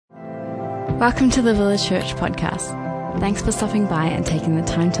Welcome to the Village Church podcast. Thanks for stopping by and taking the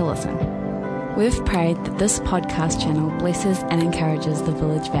time to listen. We've prayed that this podcast channel blesses and encourages the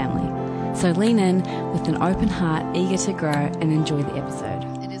Village family. So lean in with an open heart, eager to grow and enjoy the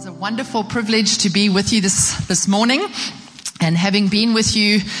episode. It is a wonderful privilege to be with you this morning. And having been with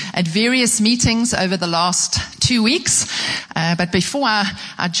you at various meetings over the last 2 weeks. But before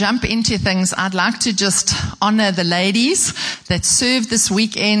I jump into things, I'd like to just honor the ladies that served this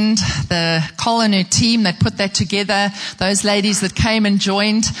weekend, the Col and her team that put that together, those ladies that came and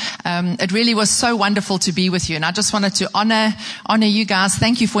joined. It really was so wonderful to be with you. And I just wanted to honor you guys.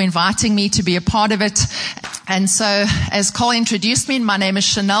 Thank you for inviting me to be a part of it. And so as Col introduced me, my name is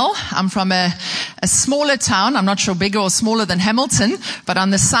Chanelle. I'm from a smaller town. I'm not sure bigger or smaller than Hamilton, but on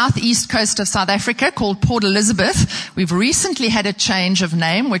the southeast coast of South Africa called Port Elizabeth. We've recently had a change of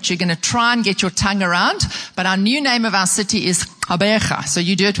name, which you're going to try and get your tongue around. But our new name of our city is Gqeberha. So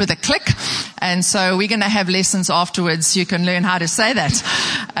you do it with a click. And so we're going to have lessons afterwards. You can learn how to say that.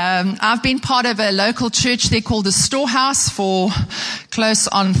 I've been part of a local church there called the Storehouse for close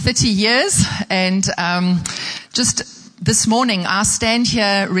on 30 years. And just this morning, I stand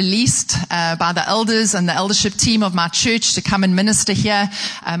here released by the elders and the eldership team of my church to come and minister here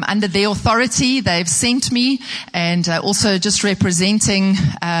under their authority. They've sent me, and also just representing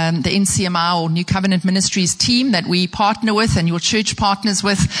the NCMI or New Covenant Ministries team that we partner with and your church partners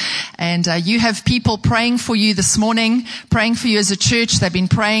with. And you have people praying for you this morning, praying for you as a church. They've been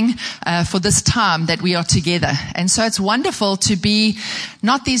praying for this time that we are together. And so it's wonderful to be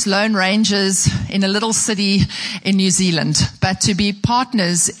not these lone rangers in a little city in New Zealand, but to be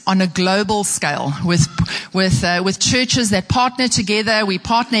partners on a global scale with churches that partner together. We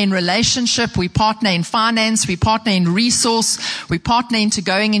partner in relationship, we partner in finance, we partner in resource, we partner into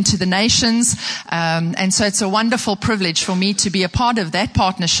going into the nations. And so it's a wonderful privilege for me to be a part of that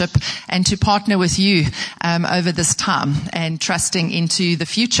partnership and to partner with you over this time and trusting into the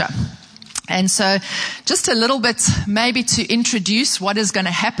future. And so just a little bit maybe to introduce what is going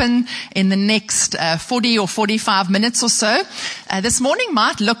to happen in the next 40 or 45 minutes or so. This morning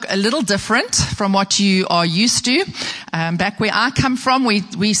might look a little different from what you are used to. Back where I come from,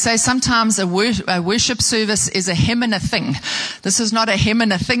 we say sometimes a worship service is a hymn and a thing. This is not a hymn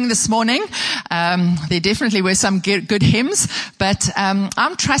and a thing this morning. There definitely were some good hymns, but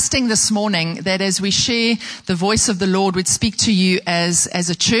I'm trusting this morning that as we share the voice of the Lord, we'd speak to you as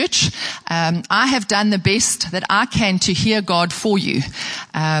a church. I have done the best that I can to hear God for you.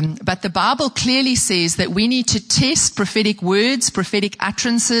 But the Bible clearly says that we need to test prophetic words, prophetic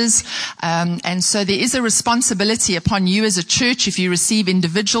utterances. And so there is a responsibility upon you as a church if you receive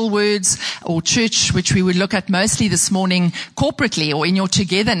individual words or church, which we would look at mostly this morning corporately or in your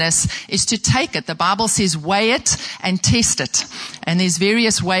togetherness, is to take it. The Bible says weigh it and test it. And there's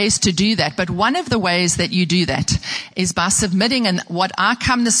various ways to do that. But one of the ways that you do that is by submitting. And what I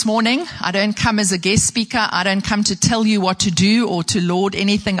come this morning, I don't come as a guest speaker. I don't come to tell you what to do or to lord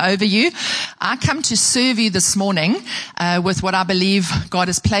anything over you. I come to serve you this morning with what I believe God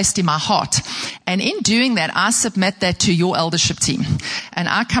has placed in my heart. And in doing that, I submit that to your eldership team. And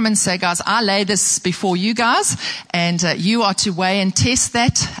I come and say, guys, I lay this before you guys, and you are to weigh and test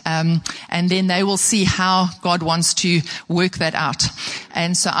that, and then they will see how God wants to work that out.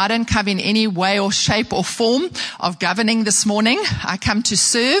 And so I don't come in any way or shape or form of governing this morning. I come to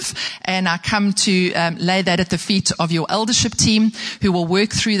serve, and I come to lay that at the feet of your eldership team, who will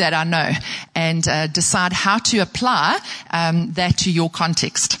work through that, I know, and decide how to apply that to your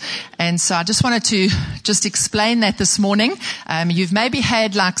context. And so I just wanted to just explain that this morning. You've maybe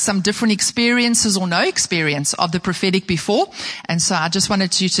had like some different experiences or no experience of the prophetic before. And so I just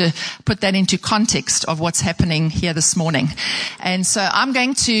wanted you to put that into context of what's happening here this morning. And so I'm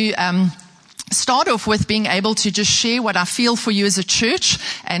going to start off with being able to just share what I feel for you as a church,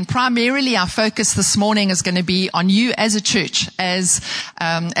 and primarily our focus this morning is going to be on you as a church, as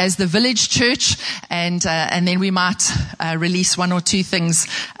the village church, and then we might release one or two things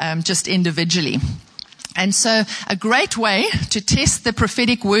just individually. And so a great way to test the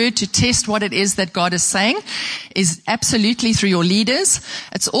prophetic word, to test what it is that God is saying, is absolutely through your leaders.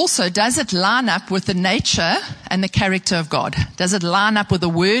 It's also, does it line up with the nature and the character of God? Does it line up with the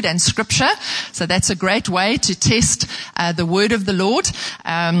word and scripture? So that's a great way to test the word of the Lord.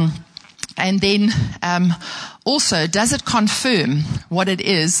 And then also, does it confirm what it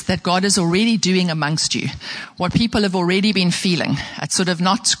is that God is already doing amongst you? What people have already been feeling? It's sort of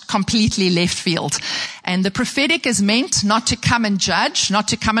not completely left field. And the prophetic is meant not to come and judge, not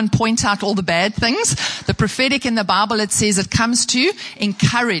to come and point out all the bad things. The prophetic in the Bible, it says it comes to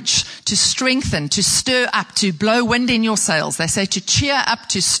encourage, to strengthen, to stir up, to blow wind in your sails. They say to cheer up,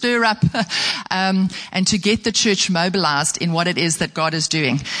 to stir up, and to get the church mobilized in what it is that God is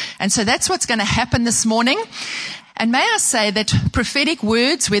doing. And so that's what's going to happen this morning. And may I say that prophetic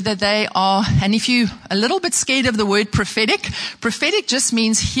words, whether they are, and if you're a little bit scared of the word prophetic just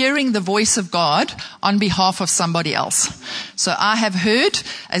means hearing the voice of God on behalf of somebody else. So I have heard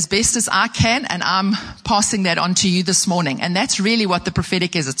as best as I can, and I'm passing that on to you this morning. And that's really what the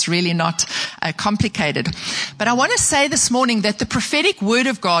prophetic is. It's really not complicated. But I want to say this morning that the prophetic word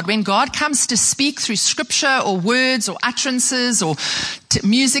of God, when God comes to speak through scripture or words or utterances or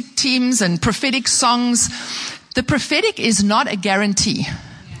music teams and prophetic songs, the prophetic is not a guarantee.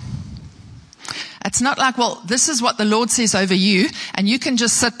 It's not like, well, this is what the Lord says over you, and you can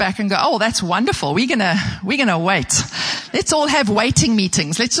just sit back and go, oh, that's wonderful. We're gonna wait. Let's all have waiting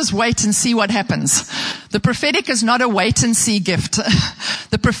meetings. Let's just wait and see what happens. The prophetic is not a wait and see gift.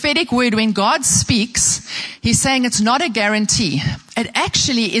 The prophetic word, when God speaks, He's saying it's not a guarantee. It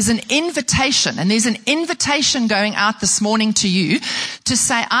actually is an invitation, and there's an invitation going out this morning to you to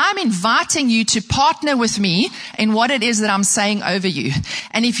say, I'm inviting you to partner with me in what it is that I'm saying over you.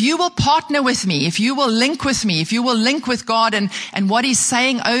 And if you will partner with me, if you will link with me, if you will link with God and what He's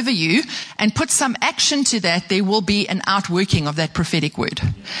saying over you and put some action to that, there will be an outworking of that prophetic word.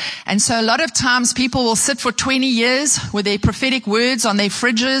 And so a lot of times people will sit for 20 years with their prophetic words on their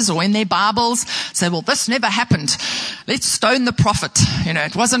fridges or in their Bibles, say, well, this never happened. Let's stone the prophet.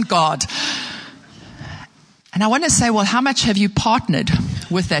 It wasn't God. And I want to say, well, how much have you partnered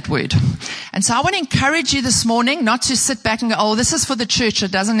with that word? And so I want to encourage you this morning not to sit back and go, oh, this is for the church.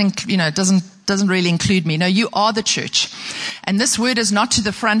 It doesn't really include me. No, you are the church. And this word is not to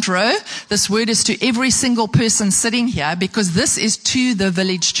the front row. This word is to every single person sitting here, because this is to the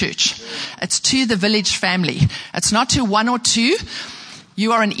village church. It's to the village family. It's not to one or two.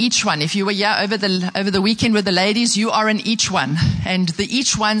 You are in each one. If you were here over the weekend with the ladies, you are in each one. And the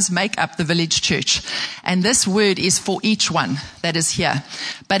each ones make up the village church. And this word is for each one that is here.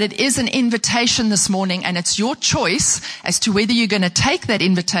 But it is an invitation this morning, and it's your choice as to whether you're going to take that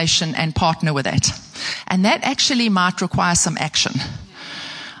invitation and partner with that. And that actually might require some action.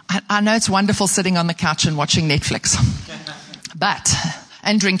 I know it's wonderful sitting on the couch and watching Netflix,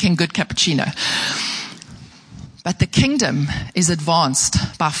 and drinking good cappuccino. But the kingdom is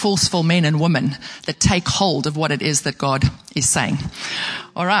advanced by forceful men and women that take hold of what it is that God is saying.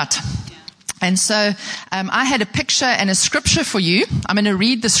 All right. And so I had a picture and a scripture for you. I'm going to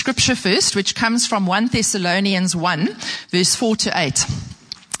read the scripture first, which comes from 1 Thessalonians 1, verse 4 to 8.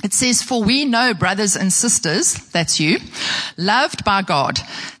 It says, for we know, brothers and sisters, that's you, loved by God,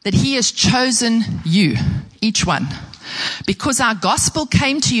 that He has chosen you, each one, because our gospel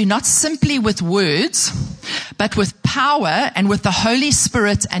came to you not simply with words, but with power and with the Holy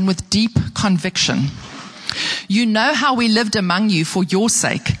Spirit and with deep conviction. You know how we lived among you for your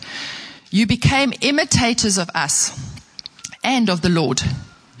sake. You became imitators of us and of the Lord,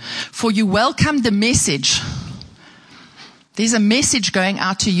 for you welcomed the message. There's a message going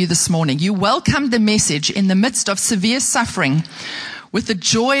out to you this morning. You welcomed the message in the midst of severe suffering with the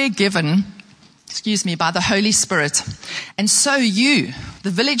joy given by the Holy Spirit. And so you, the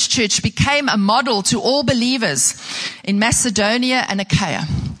village church, became a model to all believers in Macedonia and Achaia.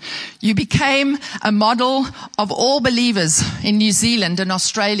 You became a model of all believers in New Zealand and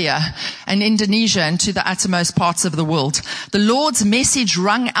Australia and Indonesia and to the uttermost parts of the world. The Lord's message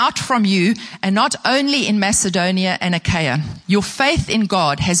rung out from you, and not only in Macedonia and Achaia. Your faith in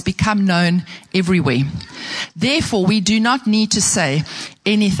God has become known everywhere. Therefore, we do not need to say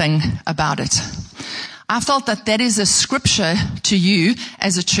anything about it. I felt that is a scripture to you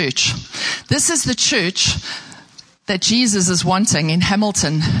as a church. This is the church that Jesus is wanting in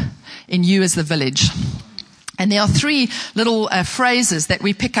Hamilton, in you as the village. And there are three little phrases that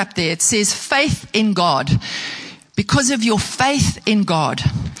we pick up there. It says, faith in God. Because of your faith in God.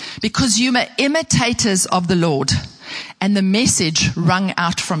 Because you are imitators of the Lord. And the message rung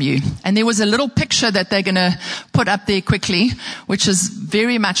out from you. And there was a little picture that they're going to put up there quickly, which is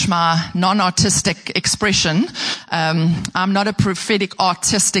very much my non-artistic expression. I'm not a prophetic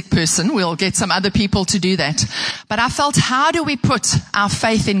artistic person. We'll get some other people to do that. But I felt, how do we put our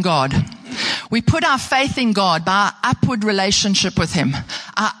faith in God? We put our faith in God by our upward relationship with Him,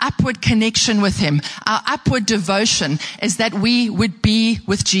 our upward connection with Him, our upward devotion is that we would be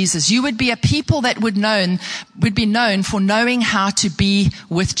with Jesus. You would be a people that would be known for knowing how to be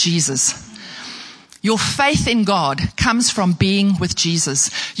with Jesus. Your faith in God comes from being with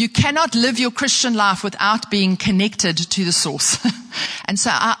Jesus. You cannot live your Christian life without being connected to the source. And so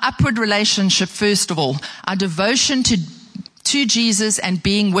our upward relationship, first of all, our devotion to Jesus and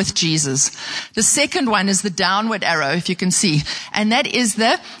being with Jesus. The second one is the downward arrow, if you can see. And that is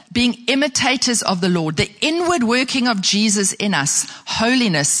the being imitators of the Lord, the inward working of Jesus in us,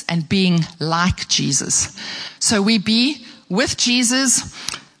 holiness and being like Jesus. So we be with Jesus.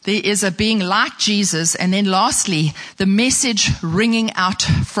 There is a being like Jesus. And then lastly, the message ringing out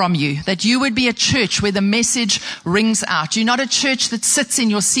from you. That you would be a church where the message rings out. You're not a church that sits in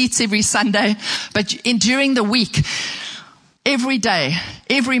your seats every Sunday, but during the week, every day,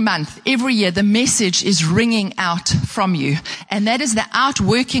 every month, every year, the message is ringing out from you. And that is the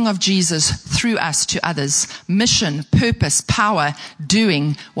outworking of Jesus through us to others. Mission, purpose, power,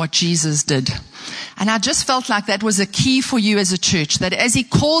 doing what Jesus did. And I just felt like that was a key for you as a church, that as he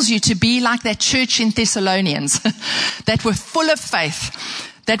calls you to be like that church in Thessalonians, that were full of faith,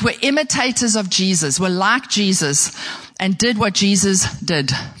 that were imitators of Jesus, were like Jesus, and did what Jesus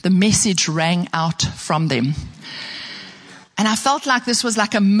did. The message rang out from them. And I felt like this was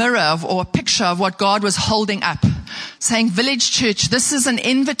like a mirror or a picture of what God was holding up, saying, Village Church, this is an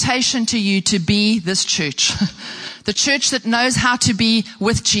invitation to you to be this church. The church that knows how to be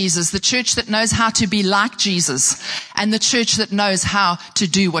with Jesus, the church that knows how to be like Jesus, and the church that knows how to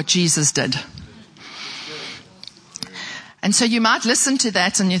do what Jesus did. And so you might listen to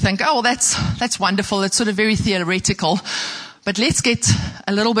that and you think, oh, well, that's wonderful. It's sort of very theoretical. But let's get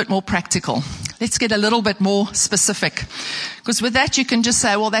a little bit more practical. Let's get a little bit more specific. Because with that, you can just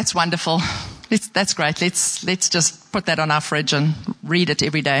say, well, that's wonderful. That's great. Let's just put that on our fridge and read it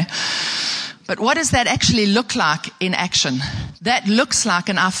every day. But what does that actually look like in action? That looks like,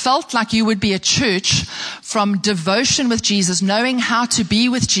 and I felt like you would be a church from devotion with Jesus, knowing how to be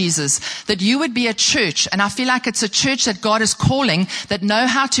with Jesus, that you would be a church, and I feel like it's a church that God is calling, that know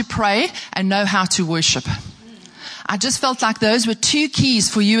how to pray and know how to worship. I just felt like those were two keys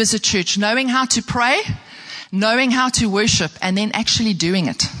for you as a church, knowing how to pray, knowing how to worship, and then actually doing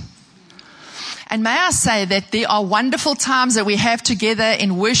it. And may I say that there are wonderful times that we have together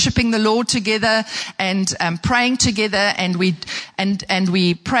in worshiping the Lord together and praying together, and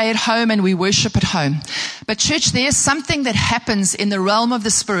we pray at home and we worship at home. But church, there's something that happens in the realm of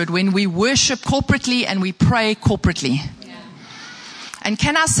the Spirit when we worship corporately and we pray corporately. And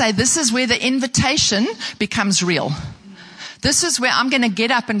can I say, this is where the invitation becomes real. This is where I'm going to get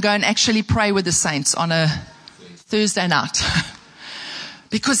up and go and actually pray with the saints on a Thursday night.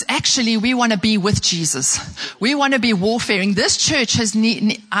 Because actually we want to be with Jesus. We want to be warfaring. This church has,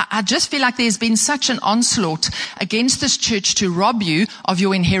 I just feel like there's been such an onslaught against this church to rob you of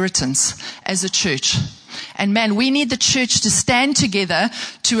your inheritance as a church. And man, we need the church to stand together,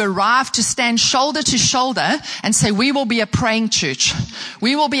 to arrive, to stand shoulder to shoulder and say, we will be a praying church.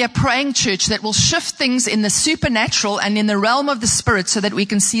 We will be a praying church that will shift things in the supernatural and in the realm of the Spirit so that we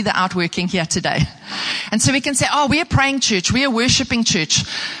can see the outworking here today. And so we can say, oh, we're a praying church. We're a worshiping church.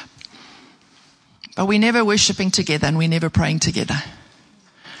 But we're never worshiping together and we're never praying together.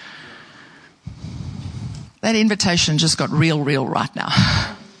 That invitation just got real right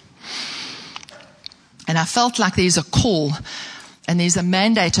now. And I felt like there's a call and there's a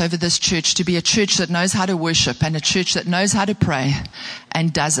mandate over this church to be a church that knows how to worship and a church that knows how to pray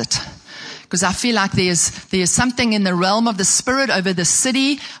and does it. Because I feel like there's something in the realm of the Spirit over this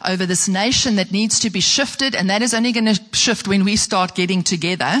city, over this nation that needs to be shifted. And that is only going to shift when we start getting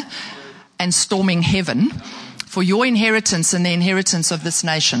together and storming heaven for your inheritance and the inheritance of this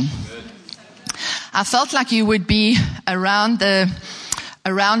nation. I felt like you would be around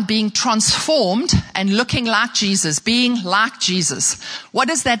being transformed and looking like Jesus, being like Jesus. What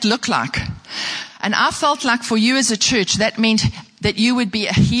does that look like? And I felt like for you as a church, that meant that you would be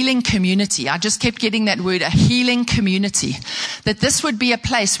a healing community. I just kept getting that word, a healing community. That this would be a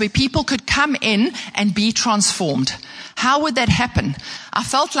place where people could come in and be transformed. How would that happen? I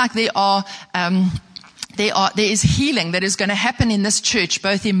felt like there is healing that is going to happen in this church,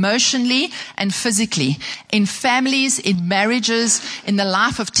 both emotionally and physically, in families, in marriages, in the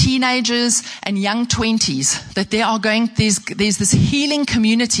life of teenagers and young 20s, that there's this healing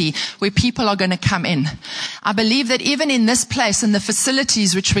community where people are going to come in. I believe that even in this place and the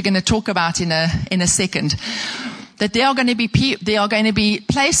facilities, which we're going to talk about in a second, that there are going to be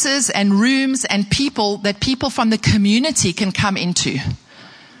places and rooms and people that people from the community can come into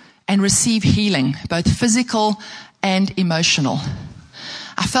and receive healing, both physical and emotional.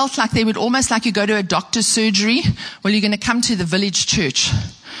 I felt like they would almost like you go to a doctor's surgery. Well, you're going to come to the village church.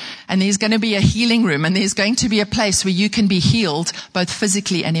 and there's going to be a healing room, and there's going to be a place where you can be healed both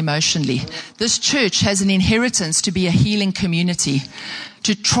physically and emotionally. This church has an inheritance to be a healing community,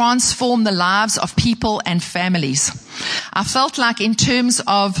 to transform the lives of people and families. I felt like in terms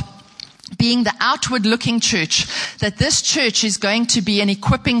of being the outward looking church, that this church is going to be an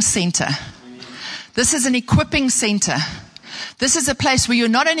equipping center. This is an equipping center. This is a place where you're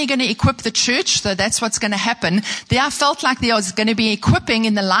not only going to equip the church, though that's what's going to happen. There I felt like there was going to be equipping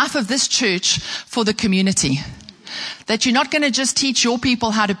in the life of this church for the community. That you're not going to just teach your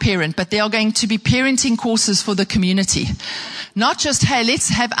people how to parent, but there are going to be parenting courses for the community. Not just, hey, let's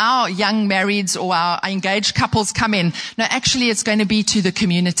have our young marrieds or our engaged couples come in. No, actually it's going to be to the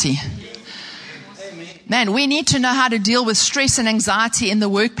community. Man, we need to know how to deal with stress and anxiety in the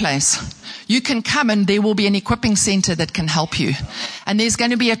workplace. You can come and there will be an equipping center that can help you. And there's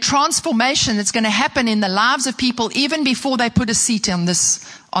going to be a transformation that's going to happen in the lives of people even before they put a seat on this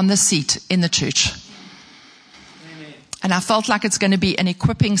seat in the church. Amen. And I felt like it's going to be an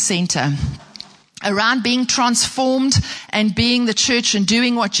equipping center around being transformed and being the church and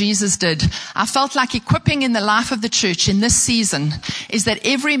doing what Jesus did. I felt like equipping in the life of the church in this season is that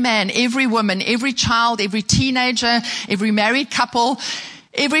every man, every woman, every child, every teenager, every married couple,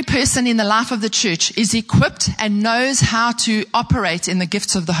 every person in the life of the church is equipped and knows how to operate in the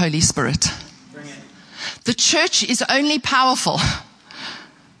gifts of the Holy Spirit. The church is only powerful.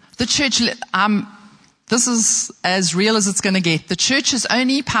 The church, this is as real as it's going to get. The church is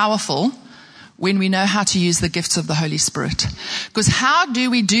only powerful when we know how to use the gifts of the Holy Spirit. Because how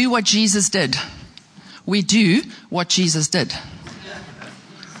do we do what Jesus did? We do what Jesus did.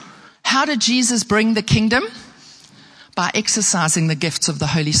 How did Jesus bring the kingdom? By exercising the gifts of the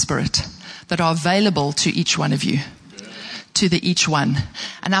Holy Spirit that are available to each one of you. To the each one.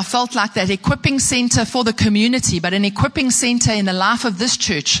 And I felt like that equipping center for the community, but an equipping center in the life of this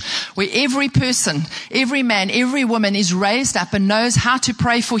church where every person, every man, every woman is raised up and knows how to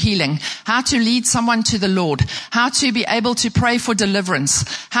pray for healing, how to lead someone to the Lord, how to be able to pray for deliverance,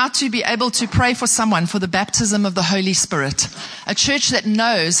 how to be able to pray for someone for the baptism of the Holy Spirit. A church that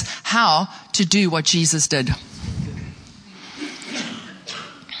knows how to do what Jesus did.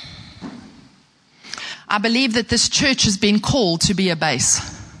 I believe that this church has been called to be a base.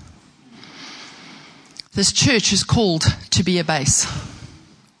 This church is called to be a base.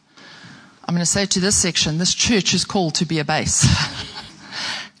 I'm going to say to this section, this church is called to be a base.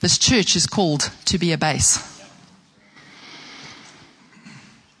 This church is called to be a base.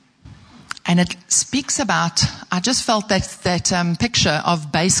 And it speaks about, I just felt that picture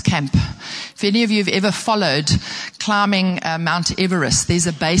of base camp. If any of you have ever followed climbing Mount Everest, there's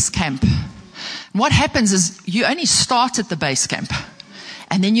a base camp. What happens is you only start at the base camp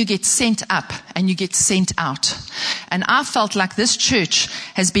and then you get sent up and you get sent out. And I felt like this church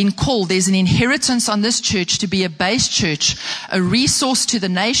has been called, there's an inheritance on this church to be a base church, a resource to the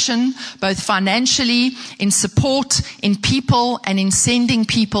nation, both financially, in support, in people, and in sending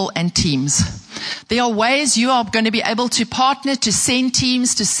people and teams. There are ways you are going to be able to partner, to send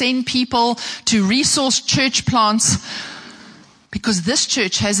teams, to send people, to resource church plants. Because this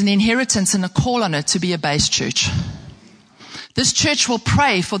church has an inheritance and a call on it to be a base church. This church will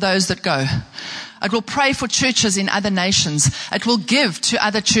pray for those that go. It will pray for churches in other nations. It will give to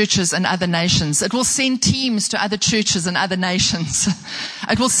other churches and other nations. It will send teams to other churches and other nations.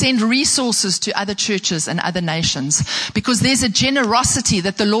 It will send resources to other churches and other nations. Because there's a generosity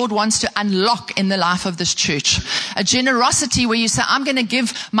that the Lord wants to unlock in the life of this church. A generosity where you say, I'm going to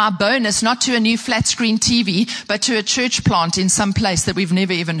give my bonus not to a new flat screen TV, but to a church plant in some place that we've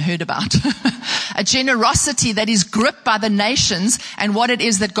never even heard about. A generosity that is gripped by the nations and what it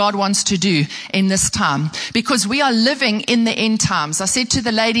is that God wants to do in this time, because we are living in the end times. I said to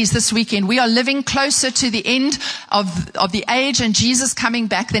the ladies this weekend, we are living closer to the end of the age and Jesus coming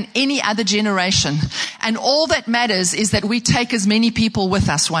back than any other generation. And all that matters is that we take as many people with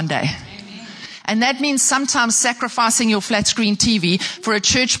us one day. Amen. And that means sometimes sacrificing your flat screen TV for a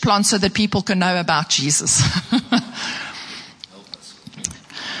church plant so that people can know about Jesus.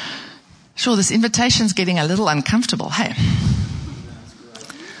 Sure, this invitation's getting a little uncomfortable, hey?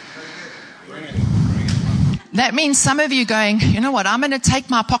 That means some of you going, you know what, I'm going to take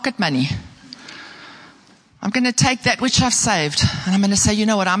my pocket money. I'm going to take that which I've saved. And I'm going to say, you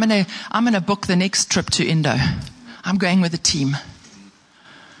know what, I'm going to book the next trip to Indo. I'm going with a team.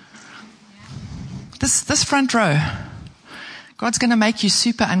 This front row, God's going to make you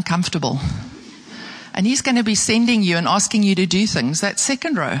super uncomfortable. And He's going to be sending you and asking you to do things. That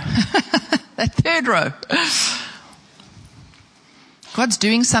second row, that third row. God's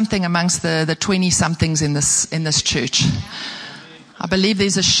doing something amongst the 20-somethings in this church. I believe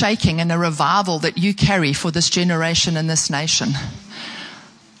there's a shaking and a revival that you carry for this generation and this nation.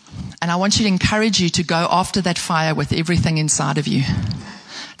 And I want you to encourage you to go after that fire with everything inside of you.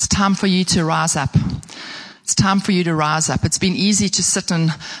 It's time for you to rise up. It's time for you to rise up. It's been easy to sit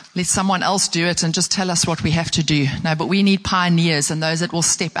and let someone else do it and just tell us what we have to do. No, but we need pioneers and those that will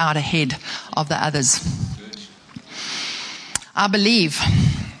step out ahead of the others. I believe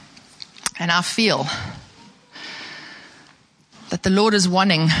and I feel that the Lord is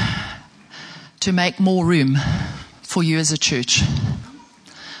wanting to make more room for you as a church.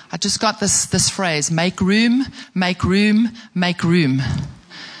 I just got this phrase, make room, make room, make room.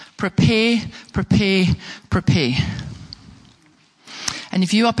 Prepare, prepare, prepare. And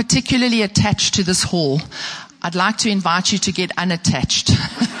if you are particularly attached to this hall, I'd like to invite you to get unattached.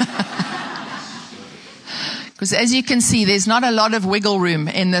 Because as you can see, there's not a lot of wiggle room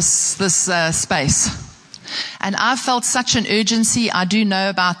in this space. And I've felt such an urgency. I do know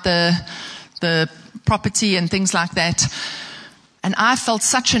about the property and things like that. And I felt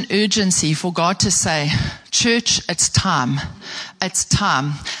such an urgency for God to say, church, it's time. It's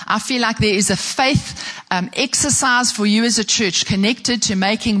time. I feel like there is a faith exercise for you as a church connected to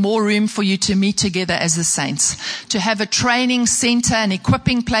making more room for you to meet together as the saints. To have a training center, an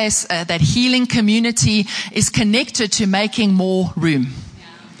equipping place, that healing community is connected to making more room.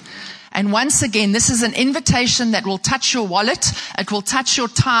 And once again, this is an invitation that will touch your wallet. It will touch your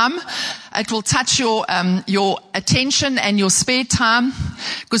time. It will touch your attention and your spare time,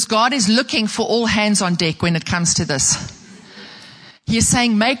 because God is looking for all hands on deck when it comes to this. He is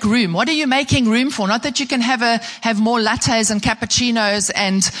saying, make room. What are you making room for? Not that you can have more lattes and cappuccinos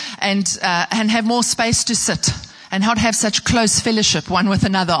and have more space to sit and not have such close fellowship one with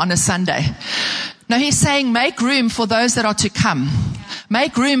another on a Sunday. No, he's saying, make room for those that are to come.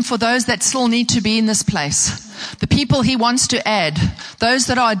 Make room for those that still need to be in this place. The people he wants to add, those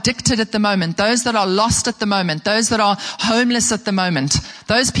that are addicted at the moment, those that are lost at the moment, those that are homeless at the moment,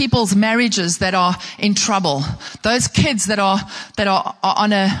 those people's marriages that are in trouble, those kids that are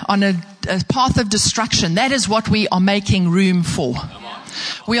on a path of destruction. That is what we are making room for.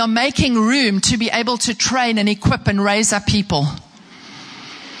 We are making room to be able to train and equip and raise up people.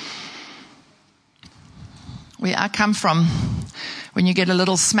 Where I come from, when you get a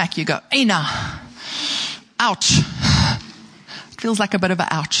little smack, you go, Ina, ouch. It feels like a bit of an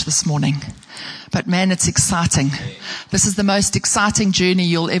ouch this morning. But man, it's exciting. This is the most exciting journey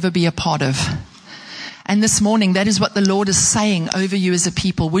you'll ever be a part of. And this morning, that is what the Lord is saying over you as a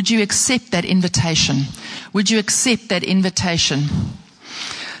people. Would you accept that invitation? Would you accept that invitation?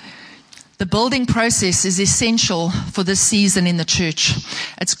 The building process is essential for this season in the church.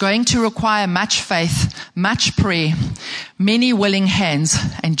 It's going to require much faith, much prayer, many willing hands,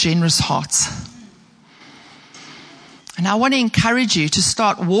 and generous hearts. And I want to encourage you to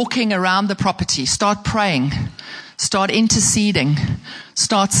start walking around the property, start praying, start interceding,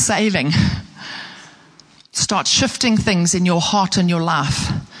 start saving, start shifting things in your heart and your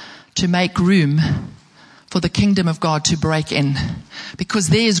life to make room for the kingdom of God to break in. Because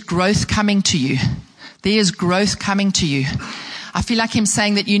there is growth coming to you. There is growth coming to you. I feel like him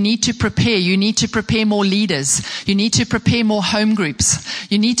saying that you need to prepare. You need to prepare more leaders. You need to prepare more home groups.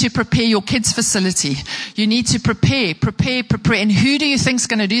 You need to prepare your kids' facility. You need to prepare. And who do you think is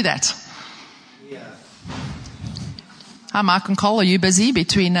going to do that? Yeah. Hi, Mark and Cole. Are you busy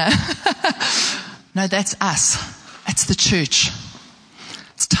between? No, that's us. It's the church.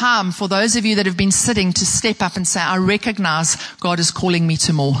 It's time for those of you that have been sitting to step up and say, I recognize God is calling me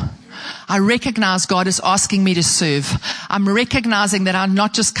to more. I recognize God is asking me to serve. I'm recognizing that I'm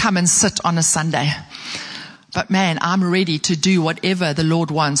not just come and sit on a Sunday. But man, I'm ready to do whatever the Lord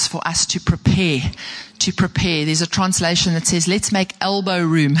wants for us to prepare. There's a translation that says, let's make elbow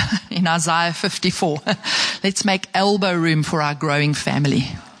room in Isaiah 54. Let's make elbow room for our growing family.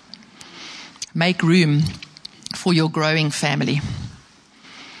 Make room for your growing family.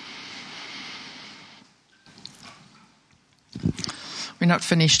 We're not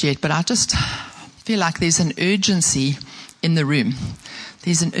finished yet, but I just feel like there's an urgency in the room.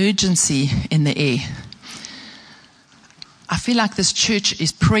 There's an urgency in the air. I feel like this church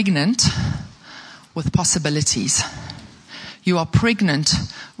is pregnant with possibilities. You are pregnant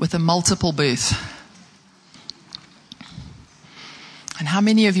with a multiple birth. And how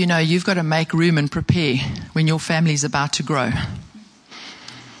many of you know you've got to make room and prepare when your family's about to grow?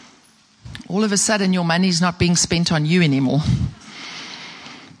 All of a sudden, your money's not being spent on you anymore.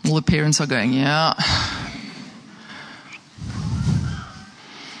 All the parents are going, yeah.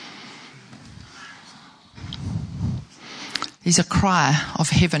 There's a cry of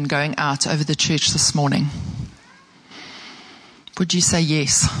heaven going out over the church this morning. Would you say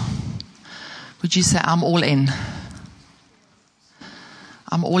yes? Would you say, I'm all in?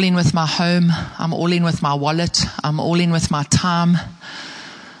 I'm all in with my home. I'm all in with my wallet. I'm all in with my time.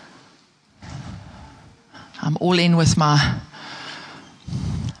 I'm all in with my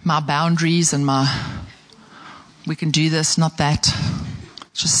boundaries and we can do this, not that.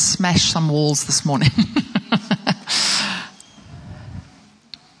 Just smash some walls this morning.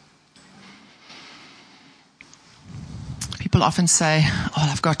 People often say, oh,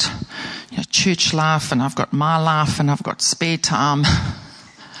 I've got church life and I've got my life and I've got spare time.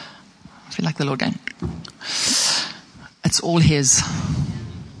 I feel like the Lord going, it's all His,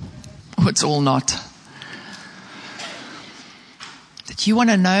 or it's all not. That you want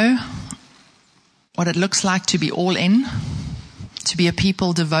to know what it looks like to be all in, to be a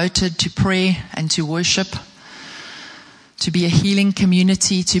people devoted to prayer and to worship, to be a healing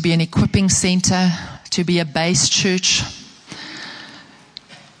community, to be an equipping center, to be a base church,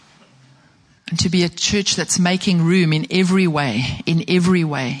 and to be a church that's making room in every way, in every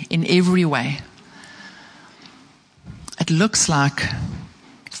way, in every way. It looks like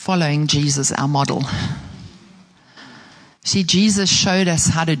following Jesus, our model. See, Jesus showed us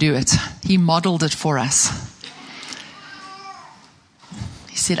how to do it. He modeled it for us.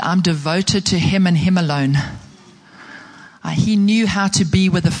 He said, I'm devoted to Him and Him alone. He knew how to be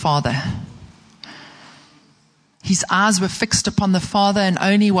with the Father. His eyes were fixed upon the Father and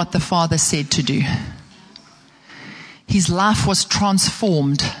only what the Father said to do. His life was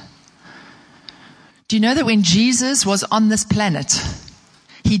transformed. Do you know that when Jesus was on this planet,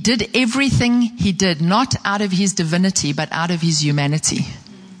 He did everything He did, not out of His divinity, but out of His humanity?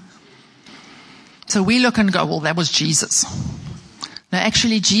 So we look and go, well, that was Jesus. No,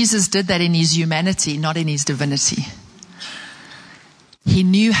 actually, Jesus did that in His humanity, not in His divinity. He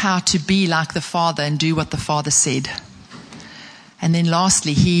knew how to be like the Father and do what the Father said. And then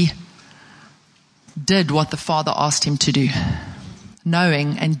lastly, He did what the Father asked Him to do,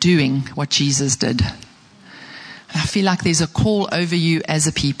 knowing and doing what Jesus did. And I feel like there's a call over you as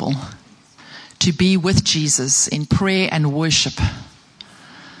a people to be with Jesus in prayer and worship,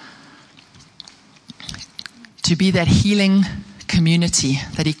 to be that healing community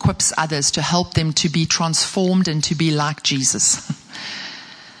that equips others to help them to be transformed and to be like Jesus.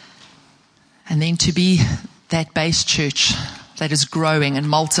 And then to be that base church that is growing and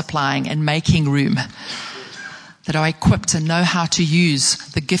multiplying and making room, that are equipped and know how to use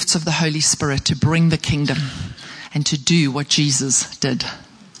the gifts of the Holy Spirit to bring the kingdom and to do what Jesus did.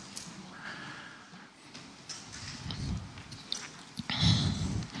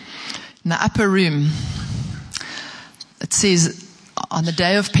 In the upper room, it says, on the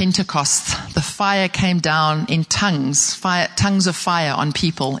day of Pentecost, the fire came down in tongues of fire on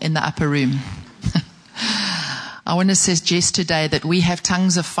people in the upper room. I want to suggest today that we have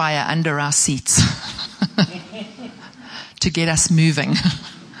tongues of fire under our seats to get us moving,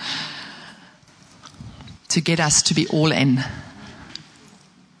 to get us to be all in. I'm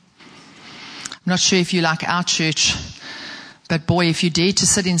not sure if you like our church, but boy, if you dare to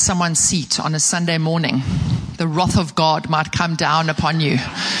sit in someone's seat on a Sunday morning, the wrath of God might come down upon you.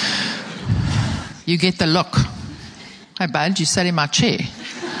 You get the look. Hey, bud, you sat in my chair.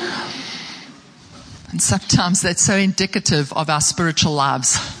 And sometimes that's so indicative of our spiritual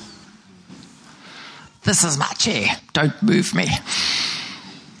lives. This is my chair. Don't move me.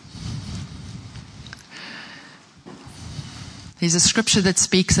 There's a scripture that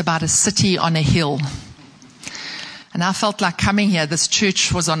speaks about a city on a hill. And I felt like coming here, this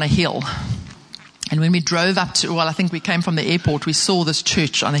church was on a hill. And when we drove up to, I think we came from the airport, we saw this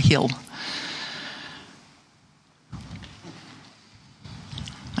church on a hill.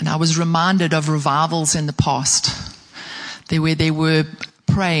 And I was reminded of revivals in the past, where they were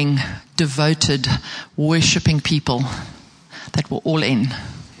praying, devoted, worshiping people that were all in.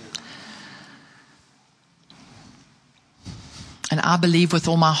 And I believe with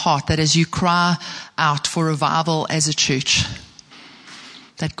all my heart that as you cry out for revival as a church,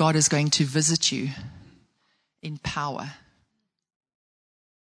 that God is going to visit you in power.